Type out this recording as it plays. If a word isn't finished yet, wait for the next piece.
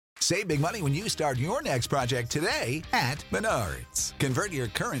Save big money when you start your next project today at Menards. Convert your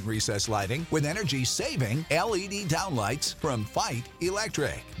current recessed lighting with energy-saving LED downlights from Fight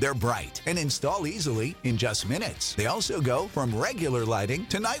Electric. They're bright and install easily in just minutes. They also go from regular lighting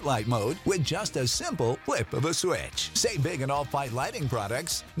to nightlight mode with just a simple flip of a switch. Save big on all Fight lighting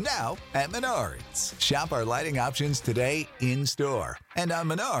products now at Menards. Shop our lighting options today in-store and on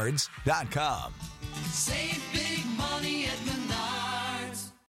Menards.com. Save big money at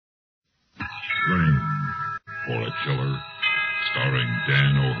Menards. Rain for a Killer, starring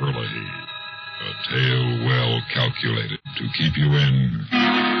Dan O'Herlihy. A tale well calculated to keep you in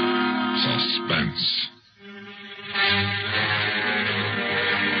suspense.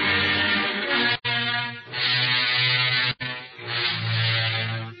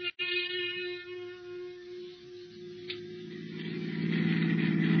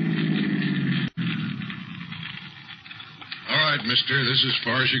 All right, mister, this is as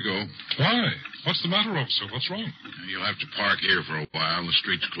far as you go. Why? What's the matter, officer? What's wrong? You'll have to park here for a while. The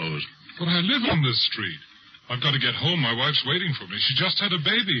street's closed. But I live on this street. I've got to get home. My wife's waiting for me. She just had a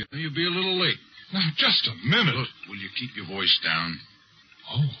baby. You'll be a little late. Now, just a minute. Look, will you keep your voice down?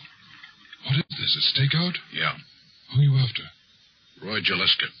 Oh. What is this, a stakeout? Yeah. Who are you after? Roy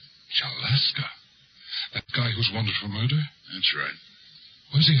Jaleska. Jaleska? That guy who's wanted for murder? That's right.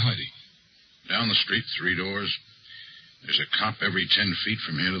 Where's he hiding? Down the street, 3 doors. There's a cop every 10 feet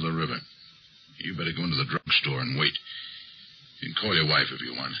from here to the river. You better go into the drugstore and wait. You can call your wife if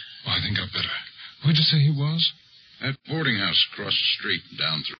you want. Oh, I think I'd better. Where'd you say he was? That boarding house across the street,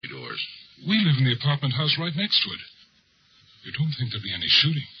 down 3 doors. We live in the apartment house right next to it. You don't think there'll be any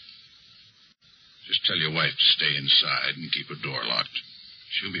shooting? Just tell your wife to stay inside and keep her door locked.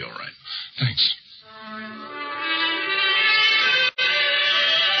 She'll be all right. Thanks.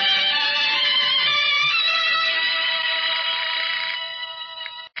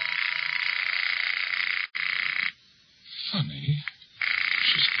 Funny.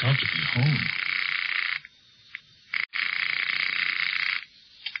 She's got to be home.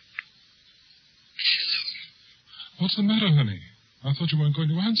 Hello. What's the matter, honey? I thought you weren't going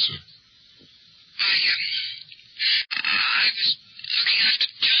to answer. I was looking after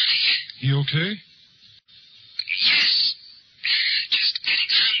Johnny. He okay? Yes. Just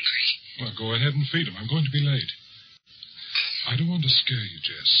getting hungry. Well, go ahead and feed him. I'm going to be late. I don't want to scare you,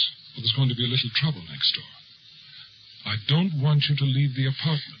 Jess, but there's going to be a little trouble next door. I don't want you to leave the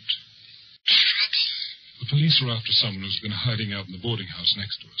apartment. Trouble? The police are after someone who's been hiding out in the boarding house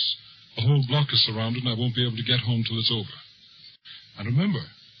next to us. The whole block is surrounded, and I won't be able to get home till it's over. And remember,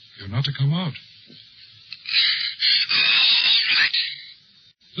 you're not to come out. All right.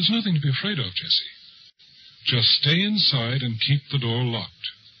 There's nothing to be afraid of, Jessie. Just stay inside and keep the door locked.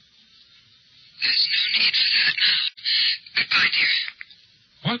 There's no need for that now. Goodbye, dear.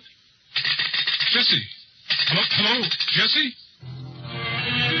 What? Jessie! Hello, Jessie?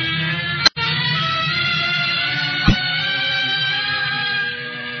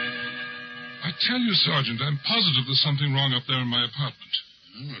 I tell you, Sergeant, I'm positive there's something wrong up there in my apartment.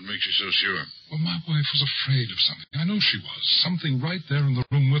 Oh, what makes you so sure? Well, my wife was afraid of something. I know she was. Something right there in the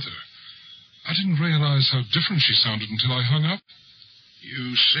room with her. I didn't realize how different she sounded until I hung up.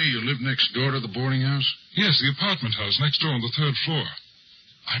 You say you live next door to the boarding house? Yes, the apartment house next door on the 3rd floor.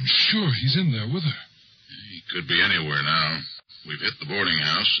 I'm sure he's in there with her. He could be anywhere now. We've hit the boarding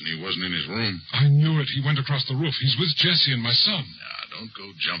house, and he wasn't in his room. I knew it. He went across the roof. He's with Jessie and my son. Now, don't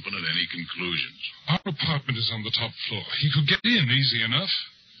go jumping at any conclusions. Our apartment is on the top floor. He could get in easy enough.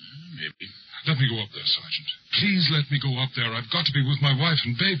 Maybe. Let me go up there, Sergeant. Please let me go up there. I've got to be with my wife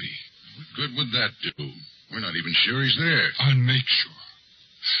and baby. What good would that do? We're not even sure he's there. I'll make sure.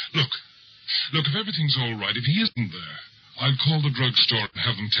 Look, if everything's all right, if he isn't there, I'll call the drugstore and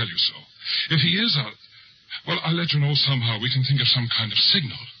have them tell you so. If he is, I'll let you know somehow. We can think of some kind of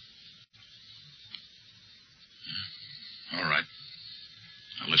signal. All right.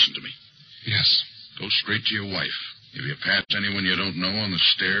 Now listen to me. Yes. Go straight to your wife. If you pass anyone you don't know on the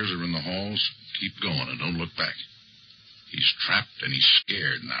stairs or in the halls, keep going and don't look back. He's trapped and he's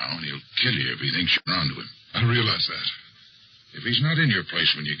scared now, and he'll kill you if he thinks you're onto him. I realize that. If he's not in your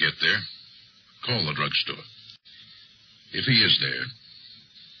place when you get there, call the drugstore. If he is there,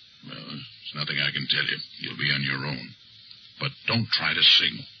 well, there's nothing I can tell you. You'll be on your own. But don't try to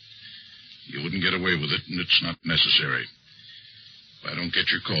signal. You wouldn't get away with it, and it's not necessary. If I don't get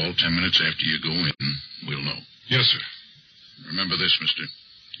your call 10 minutes after you go in, we'll know. Yes, sir. Remember this, mister.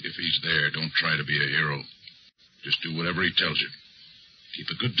 If he's there, don't try to be a hero. Just do whatever he tells you.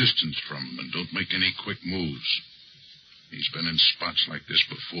 Keep a good distance from him, and don't make any quick moves. He's been in spots like this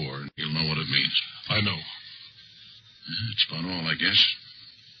before, and he'll know what it means. I know. That's about all, I guess.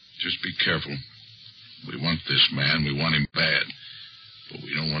 Just be careful. We want this man. We want him bad. But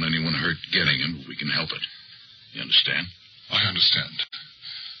we don't want anyone hurt getting him if we can help it. You understand? I understand.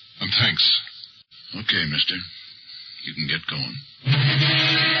 And thanks. Okay, mister. You can get going.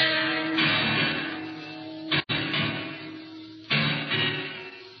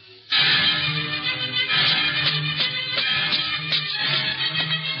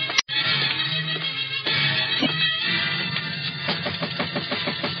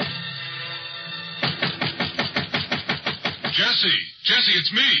 Jesse,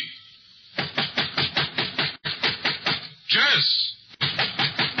 it's me. Jess!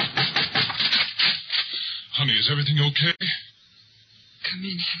 Honey, is everything okay? Come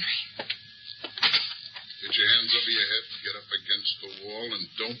in, Henry. Get your hands over your head, get up against the wall, and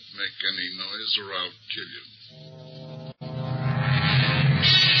don't make any noise or I'll kill you.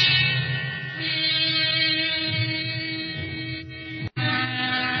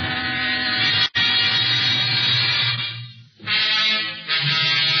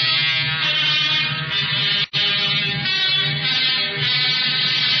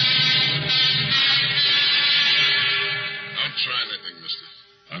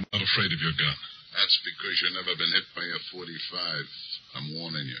 Afraid of your gun. That's because you've never been hit by a .45. I'm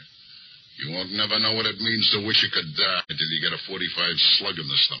warning you. You won't never know what it means to wish you could die till you get a .45 slug in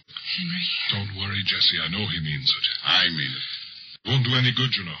the stomach. Henry. Don't worry, Jesse. I know he means it. I mean it. It won't do any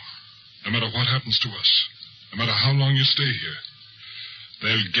good, you know. No matter what happens to us. No matter how long you stay here.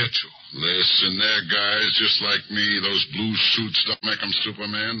 They'll get you. Listen there, guys. Just like me, those blue suits don't make them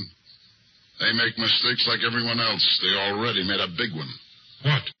Superman. They make mistakes like everyone else. They already made a big one.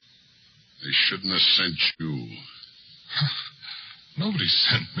 What? They shouldn't have sent you. Nobody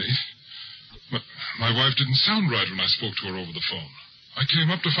sent me. My wife didn't sound right when I spoke to her over the phone. I came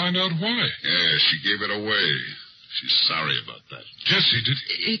up to find out why. Yeah, she gave it away. She's sorry about that. Jesse,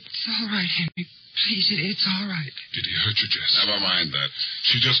 It's all right, Henry. Please, it's all right. Did he hurt you, Jess? Never mind that.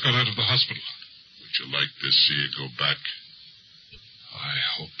 She just got out of the hospital. Would you like to see her go back? I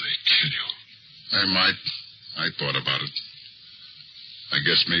hope they kill you. They might. I thought about it. I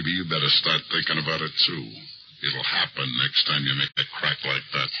guess maybe you better start thinking about it, too. It'll happen next time you make a crack like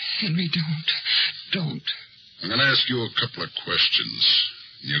that. Henry, don't. I'm going to ask you a couple of questions.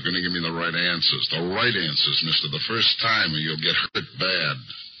 And you're going to give me the right answers. The right answers, mister, the first time, or you'll get hurt bad.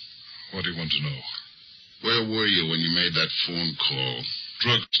 What do you want to know? Where were you when you made that phone call?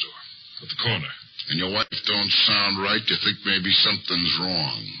 Drugstore. At the corner. And your wife don't sound right? You think maybe something's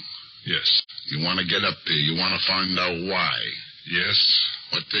wrong? Yes. You want to get up there. You want to find out why. Yes.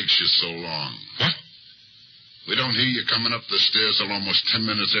 What takes you so long? What? We don't hear you coming up the stairs till almost 10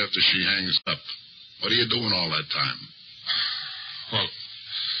 minutes after she hangs up. What are you doing all that time? Well,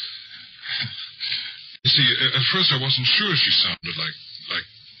 you see, at first I wasn't sure she sounded like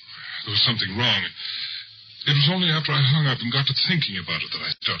there was something wrong. It was only after I hung up and got to thinking about it that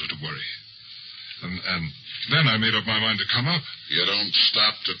I started to worry. And then I made up my mind to come up. You don't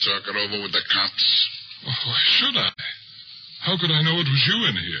stop to talk it over with the cops? Well, why should I? How could I know it was you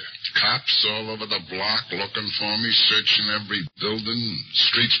in here? Cops all over the block looking for me, searching every building.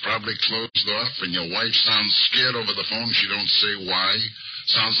 Streets probably closed off, and your wife sounds scared over the phone. She don't say why.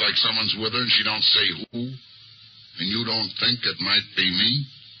 Sounds like someone's with her, and she don't say who. And you don't think it might be me?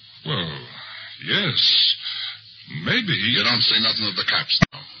 Well, yes. Maybe. You don't say nothing to the cops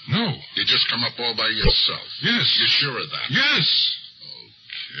now? No. You just come up all by yourself? Yes. You're sure of that? Yes.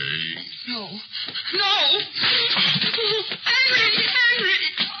 Okay. No. Henry!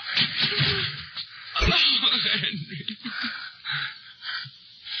 Oh, Henry.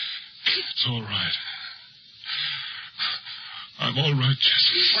 It's all right. I'm all right,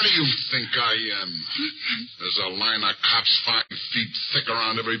 Jesse. What do you think I am? There's a line of cops 5 feet thick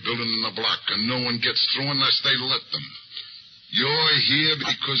around every building in the block, and no one gets through unless they let them. You're here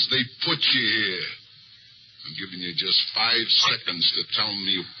because they put you here. I'm giving you just 5 seconds to tell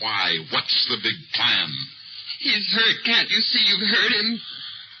me why. What's the big plan? He's hurt. Can't you see you've hurt him?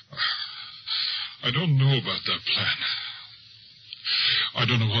 I don't know about that plan. I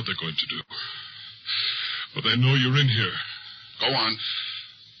don't know what they're going to do. But they know you're in here. Go on.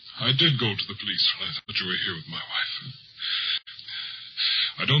 I did go to the police when I thought you were here with my wife.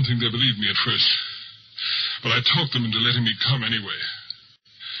 I don't think they believed me at first. But I talked them into letting me come anyway.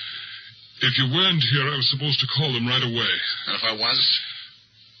 If you weren't here, I was supposed to call them right away. And if I was?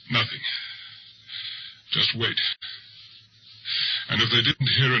 Nothing. Just wait. And if they didn't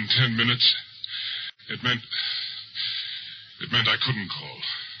hear in 10 minutes, it meant I couldn't call.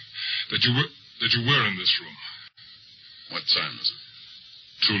 That you were in this room. What time is it?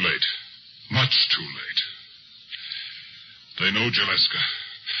 Too late. Much too late. They know Jaleska.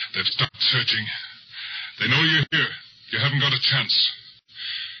 They've stopped searching. They know you're here. You haven't got a chance.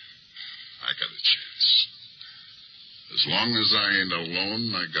 I got a chance. As long as I ain't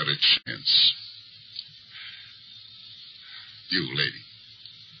alone, I got a chance. You, lady.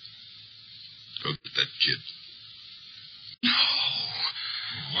 Go get that kid. No.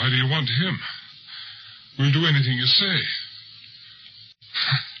 Why do you want him? We'll do anything you say.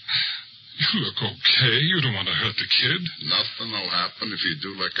 You look okay. You don't want to hurt the kid. Nothing will happen if you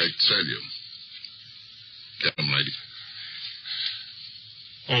do like I tell you. Get him, lady.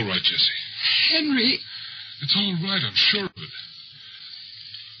 All right, Jesse. Henry. It's all right, I'm sure of it.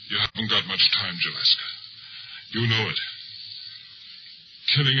 You haven't got much time, Jaleska. You know it.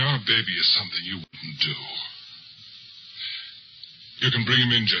 Killing our baby is something you wouldn't do. You can bring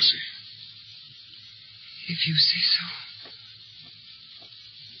him in, Jesse. If you say so.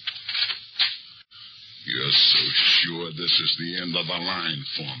 You're so sure this is the end of the line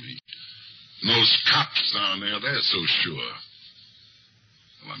for me. And those cops down there, they're so sure.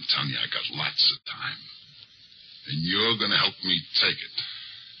 Well, I'm telling you, I got lots of time. And you're going to help me take it.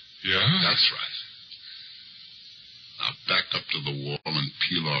 Yeah? That's right. Now back up to the wall and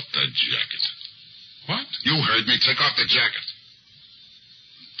peel off that jacket. What? You heard me. Take off the jacket.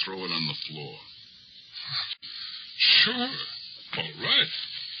 And throw it on the floor. Sure. All right.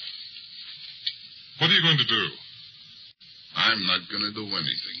 What are you going to do? I'm not going to do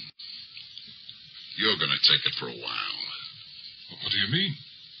anything. You're going to take it for a while. What do you mean?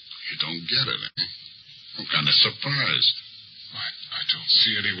 You don't get it, eh? I'm kind of surprised. I don't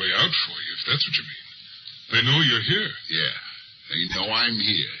see any way out for you, if that's what you mean. They know you're here. Yeah. They know I'm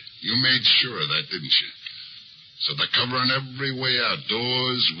here. You made sure of that, didn't you? So they're covering every way out.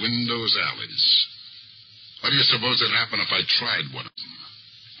 Doors, windows, alleys. What do you suppose would happen if I tried one of them?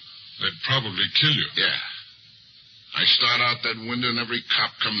 They'd probably kill you. Yeah. I start out that window and every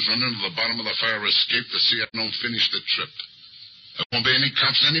cop comes running to the bottom of the fire escape to see I don't finish the trip. There won't be any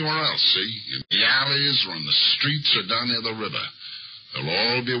cops anywhere else, see? In the alleys or on the streets or down near the river. They'll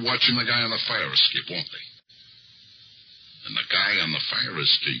all be watching the guy on the fire escape, won't they? And the guy on the fire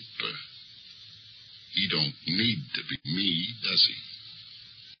escape, he don't need to be me, does he?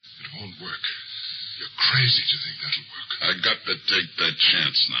 It won't work. You're crazy to think that'll work. I got to take that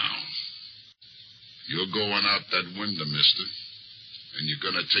chance now. You're going out that window, mister. And you're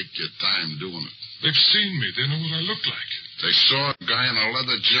going to take your time doing it. They've seen me. They know what I look like. They saw a guy in a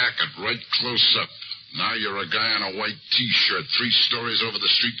leather jacket right close up. Now you're a guy in a white T-shirt 3 stories over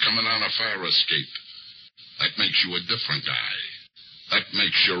the street coming down a fire escape. That makes you a different guy. That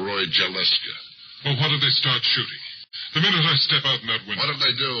makes you Roy Jaleska. Well, what if they start shooting? The minute I step out in that window. What if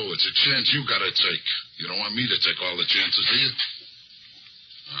they do? It's a chance you got to take. You don't want me to take all the chances, do you?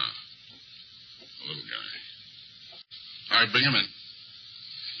 A little guy. All right, bring him in.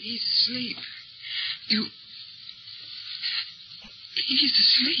 He's asleep. He's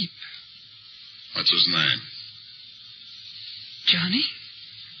asleep. What's his name? Johnny?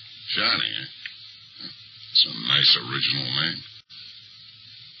 Johnny, eh? It's a nice original name.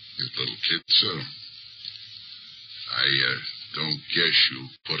 His little kid, too. I don't guess you'll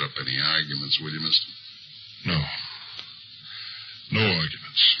put up any arguments, will you, mister? No. No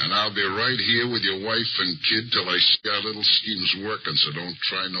arguments. And I'll be right here with your wife and kid till I see our little scheme's working, so don't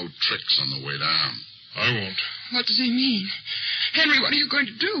try no tricks on the way down. I won't. What does he mean? Henry, what are you going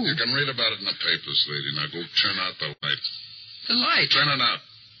to do? You can read about it in the papers, lady. Now go turn out the light. The light? Turn it out.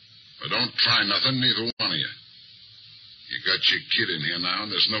 But don't try nothing, neither one of you. You got your kid in here now,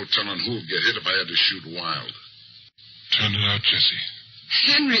 and there's no telling who'll get hit if I had to shoot wild. Turn it out, Jesse.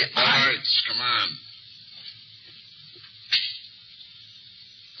 Henry, All right, come on.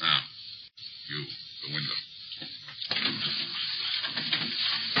 Now, you, the window.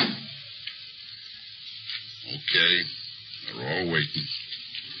 Okay, they're all waiting.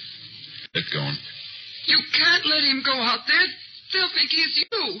 Get going. You can't let him go out there. They'll think he's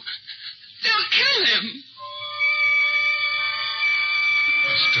you. They'll kill him.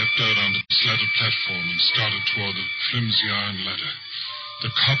 I stepped out onto the slatted platform and started toward the flimsy iron ladder.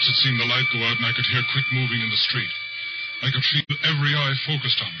 The cops had seen the light go out, and I could hear quick moving in the street. I could feel every eye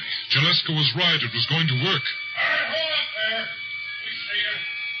focused on me. Jaleska was right. It was going to work. All right, hold up there. We see you.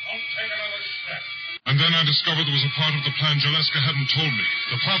 Don't take another step. And then I discovered there was a part of the plan Jaleska hadn't told me.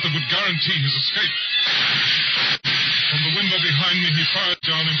 The part that would guarantee his escape. From the window behind me, he fired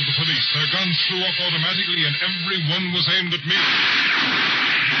down into the police. Their guns flew off automatically, and every one was aimed at me.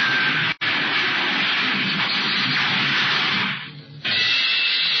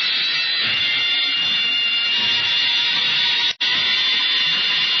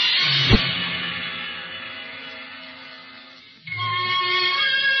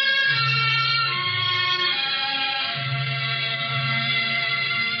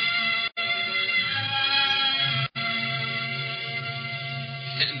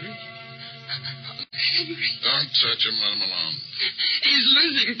 Don't touch him. Let him alone. He's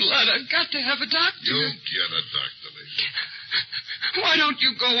losing blood. I've got to have a doctor. You'll get a doctor, lady. Why don't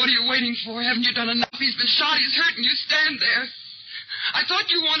you go? What are you waiting for? Haven't you done enough? He's been shot. He's hurt, and you stand there. I thought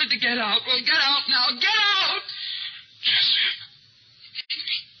you wanted to get out. Well, get out now. Get out! Jessie.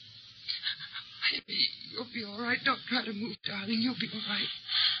 Henry, you'll be all right. Don't try to move, darling. You'll be all right.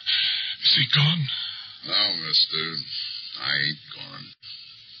 Is he gone? No, mister. I ain't gone.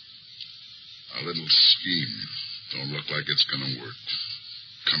 A little scheme. Don't look like it's going to work.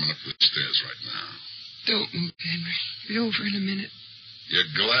 Coming up the stairs right now. Don't move, Henry. Be over in a minute.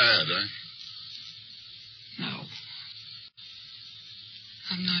 You're glad, huh? No.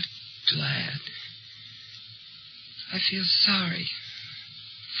 I'm not glad. I feel sorry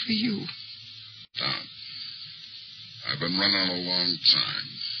for you. Don't. I've been running a long time.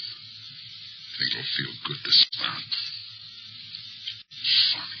 Think it'll feel good to stop.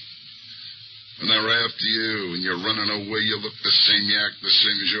 Funny. When they're after you and you're running away, you look the same, you act the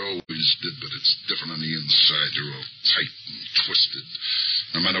same as you always did, but it's different on the inside. You're all tight and twisted.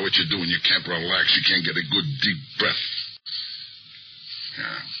 No matter what you're doing, you can't relax. You can't get a good, deep breath.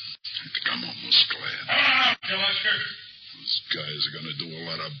 Yeah, I think I'm almost glad. Come on up, Gillespie. Those guys are going to do a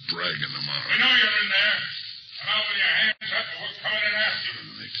lot of bragging tomorrow. We know you're in there. Come out with your hands up, or we're coming in after you.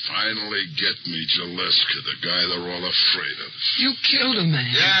 When they finally get me, Gillespie, the guy they're all afraid of. You killed a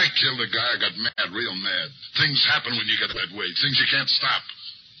man. Yeah, I killed a guy. I got mad, real mad. Things happen when you get that way. Things you can't stop.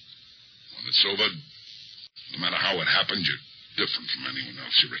 When it's over, no matter how it happened, you're different from anyone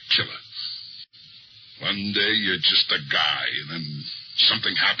else. You're a killer. One day you're just a guy, and then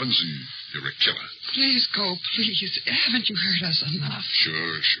something happens and you're a killer. Please go, please. Haven't you heard us enough?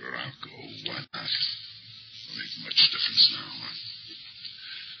 Sure, I'll go. Why not? Don't make much difference now. Huh?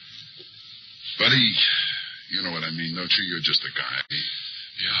 Buddy, you know what I mean, don't you? You're just a guy.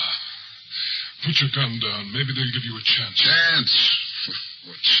 Yeah. Put your gun down. Maybe they'll give you a chance. Chance?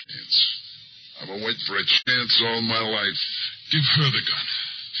 What chance? I've been waiting for a chance all my life. Give her the gun.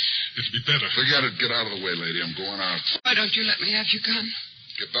 It'll be better. Forget it. Get out of the way, lady. I'm going out. Why don't you let me have your gun?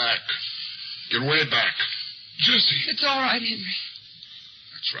 Get back. Get way back. Jessie. It's all right, Henry.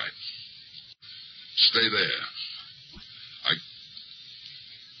 That's right. Stay there.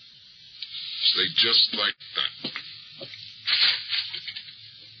 Stay just like that.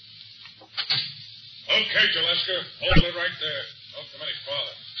 Okay, Gillespie. Hold it right there. Don't come any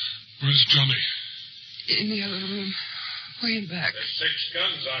farther. Where's Johnny? In the other room. Way in back. There's 6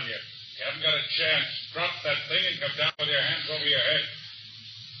 guns on you. You haven't got a chance. Drop that thing and come down with your hands over your head.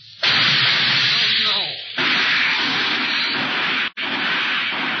 Oh, no.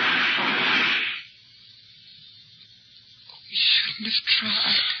 We shouldn't have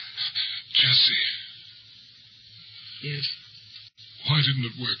tried. Jessie. Yes. Why didn't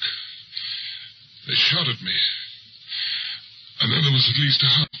it work? They shot at me. And then there was at least a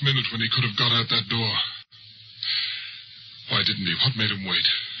half minute when he could have got out that door. Why didn't he? What made him wait?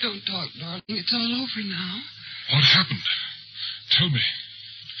 Don't talk, darling. It's all over now. What happened? Tell me.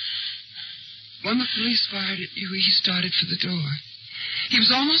 When the police fired at you, he started for the door. He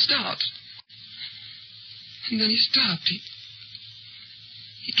was almost out. And then he stopped.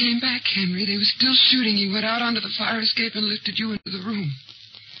 He came back, Henry. They were still shooting. He went out onto the fire escape and lifted you into the room.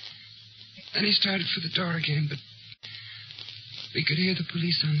 Then he started for the door again, but we could hear the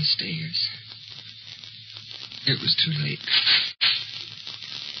police on the stairs. It was too late.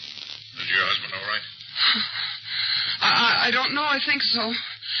 Is your husband all right? I don't know. I think so.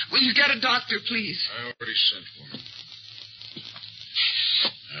 Will you get a doctor, please? I already sent one.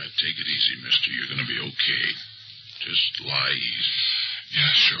 Take it easy, mister. You're going to be okay. Just lie easy.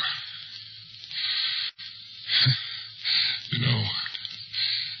 Yeah, sure. You know,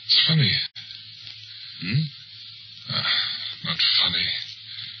 it's funny. Not funny.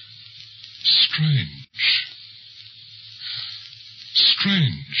 Strange.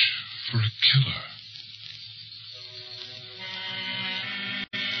 Strange for a killer.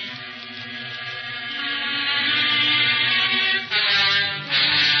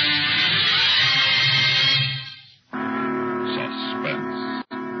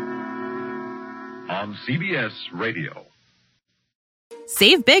 On CBS Radio.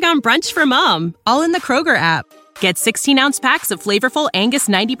 Save big on brunch for mom, all in the Kroger app. Get 16-ounce packs of flavorful Angus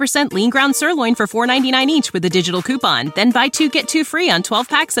 90% lean ground sirloin for $4.99 each with a digital coupon. Then buy 2, get 2 free on 12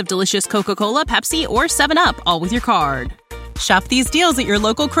 packs of delicious Coca-Cola, Pepsi, or 7-Up, all with your card. Shop these deals at your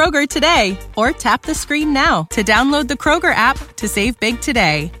local Kroger today, or tap the screen now to download the Kroger app to save big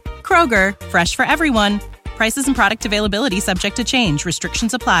today. Kroger, fresh for everyone. Prices and product availability subject to change.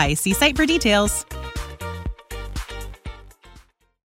 Restrictions apply. See site for details.